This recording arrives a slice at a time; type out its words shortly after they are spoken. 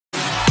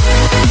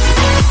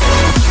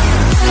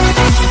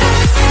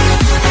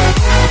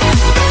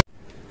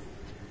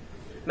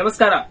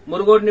ನಮಸ್ಕಾರ,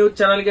 ಮುರುಗೋಡ್ ನ್ಯೂಸ್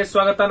ಚಾನೆಲ್ಗೆ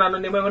ಸ್ವಾಗತ. ನಾನು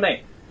ನಿಮ್ಮ ವಿನಯ್.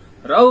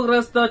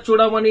 ರಾಹುಗ್ರಸ್ತ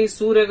ಚೂಡಾಮಣಿ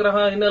ಸೂರ್ಯಗ್ರಹ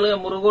ಹಿನ್ನೆಲೆ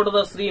ಮುರುಗೋಡದ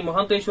ಶ್ರೀ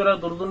ಮಹಾಂತೇಶ್ವರ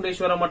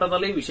ದುರ್ದುಂಡೇಶ್ವರ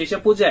ಮಠದಲ್ಲಿ ವಿಶೇಷ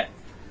ಪೂಜೆ.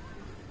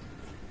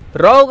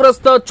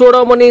 ರಾಹುಗ್ರಸ್ತ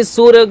ಚೂಡಾಮಣಿ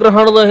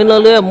ಸೂರ್ಯಗ್ರಹಣದ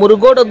ಹಿನ್ನೆಲೆ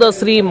ಮುರುಗೋಡದ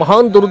ಶ್ರೀ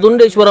ಮಹಾನ್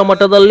ದುರ್ದುಂಡೇಶ್ವರ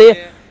ಮಠದಲ್ಲಿ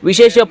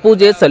ವಿಶೇಷ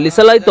ಪೂಜೆ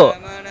ಸಲ್ಲಿಸಲಾಯಿತು.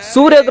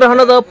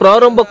 ಸೂರ್ಯಗ್ರಹಣದ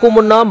ಪ್ರಾರಂಭಕ್ಕೂ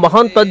ಮುನ್ನ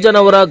ಮಹಾನ್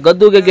ತಜ್ಜನವರ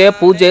ಗದ್ದುಗೆಗೆ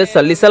ಪೂಜೆ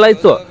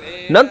ಸಲ್ಲಿಸಲಾಯಿತು.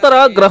 ನಂತರ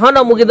ಗ್ರಹಣ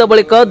ಮುಗಿದ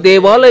ಬಳಿಕ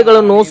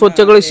ದೇವಾಲಯಗಳನ್ನು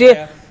ಸ್ವಚ್ಛಗೊಳಿಸಿ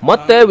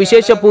ಮತ್ತೆ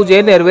ವಿಶೇಷ ಪೂಜೆ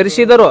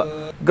ನೆರವೇರಿಸಿದರು.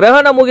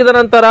 ಗ್ರಹಣ ಮುಗಿದ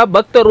ನಂತರ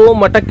ಭಕ್ತರು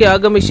ಮಠಕ್ಕೆ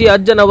ಆಗಮಿಸಿ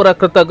ಅಜ್ಜನವರ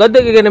ಕೃತ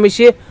ಗದ್ದುಗೆಗೆ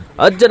ನಮಿಸಿ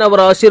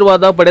ಅಜ್ಜನವರ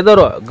ಆಶೀರ್ವಾದ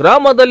ಪಡೆದರು.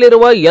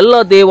 ಗ್ರಾಮದಲ್ಲಿರುವ ಎಲ್ಲ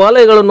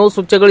ದೇವಾಲಯಗಳನ್ನು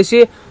ಸ್ವಚ್ಛಗೊಳಿಸಿ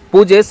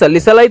ಪೂಜೆ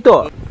ಸಲ್ಲಿಸಲಾಯಿತು.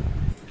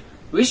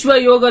 ವಿಶ್ವ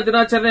ಯೋಗ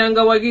ದಿನಾಚರಣೆ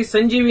ಅಂಗವಾಗಿ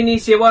ಸಂಜೀವಿನಿ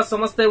ಸೇವಾ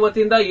ಸಂಸ್ಥೆ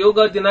ವತಿಯಿಂದ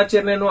ಯೋಗ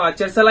ದಿನಾಚರಣೆಯನ್ನು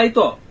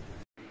ಆಚರಿಸಲಾಯಿತು.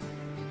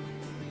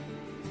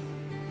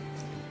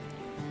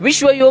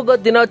 ವಿಶ್ವ ಯೋಗ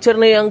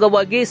ದಿನಾಚರಣೆಯ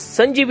ಅಂಗವಾಗಿ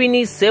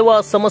ಸಂಜೀವಿನಿ ಸೇವಾ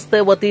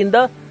ಸಂಸ್ಥೆ ವತಿಯಿಂದ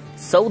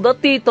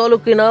ಸವದತ್ತಿ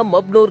ತಾಲೂಕಿನ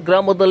ಮಬ್ನೂರ್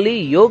ಗ್ರಾಮದಲ್ಲಿ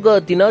ಯೋಗ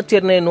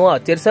ದಿನಾಚರಣೆಯನ್ನು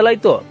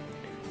ಆಚರಿಸಲಾಯಿತು.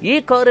 ಈ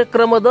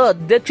ಕಾರ್ಯಕ್ರಮದ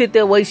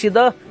ಅಧ್ಯಕ್ಷತೆ ವಹಿಸಿದ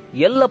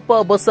ಯಲ್ಲಪ್ಪ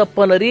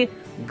ಬಸಪ್ಪನರಿ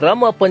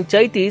ಗ್ರಾಮ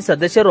ಪಂಚಾಯಿತಿ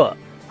ಸದಸ್ಯರು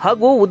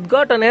ಹಾಗೂ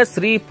ಉದ್ಘಾಟನೆ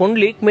ಶ್ರೀ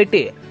ಪುಂಡ್ಲಿಕ್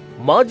ಮೇಟಿ,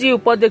 ಮಾಜಿ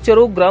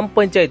ಉಪಾಧ್ಯಕ್ಷರು ಗ್ರಾಮ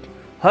ಪಂಚಾಯತ್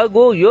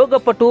ಹಾಗೂ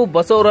ಯೋಗಪಟು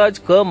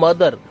ಬಸವರಾಜ್ ಕ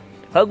ಮಾದರ್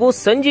ಹಾಗೂ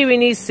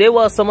ಸಂಜೀವಿನಿ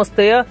ಸೇವಾ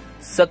ಸಂಸ್ಥೆಯ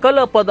ಸಕಲ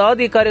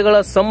ಪದಾಧಿಕಾರಿಗಳ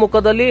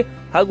ಸಮ್ಮುಖದಲ್ಲಿ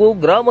ಹಾಗೂ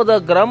ಗ್ರಾಮದ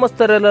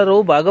ಗ್ರಾಮಸ್ಥರೆಲ್ಲರೂ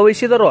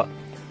ಭಾಗವಹಿಸಿದರು.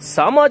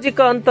 ಸಾಮಾಜಿಕ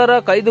ಅಂತರ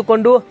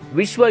ಕಾಯ್ದುಕೊಂಡು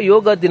ವಿಶ್ವ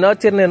ಯೋಗ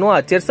ದಿನಾಚರಣೆಯನ್ನು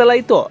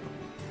ಆಚರಿಸಲಾಯಿತು.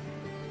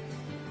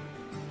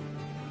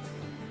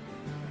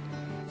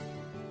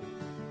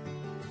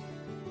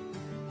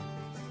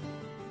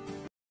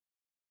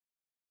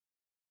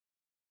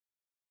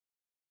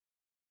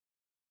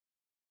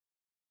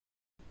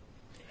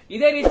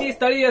 ಇದೇ ರೀತಿ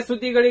ಸ್ಥಳೀಯ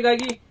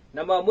ಸುದ್ದಿಗಳಿಗಾಗಿ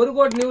ನಮ್ಮ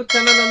ಮುರುಗೋಡ್ ನ್ಯೂಸ್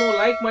ಚಾನೆಲ್ ಅನ್ನು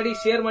ಲೈಕ್ ಮಾಡಿ,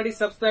 ಶೇರ್ ಮಾಡಿ,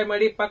 ಸಬ್ಸ್ಕ್ರೈಬ್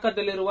ಮಾಡಿ,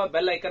 ಪಕ್ಕದಲ್ಲಿರುವ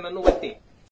ಬೆಲ್ ಐಕಾನ್ ಅನ್ನು ಒತ್ತಿ.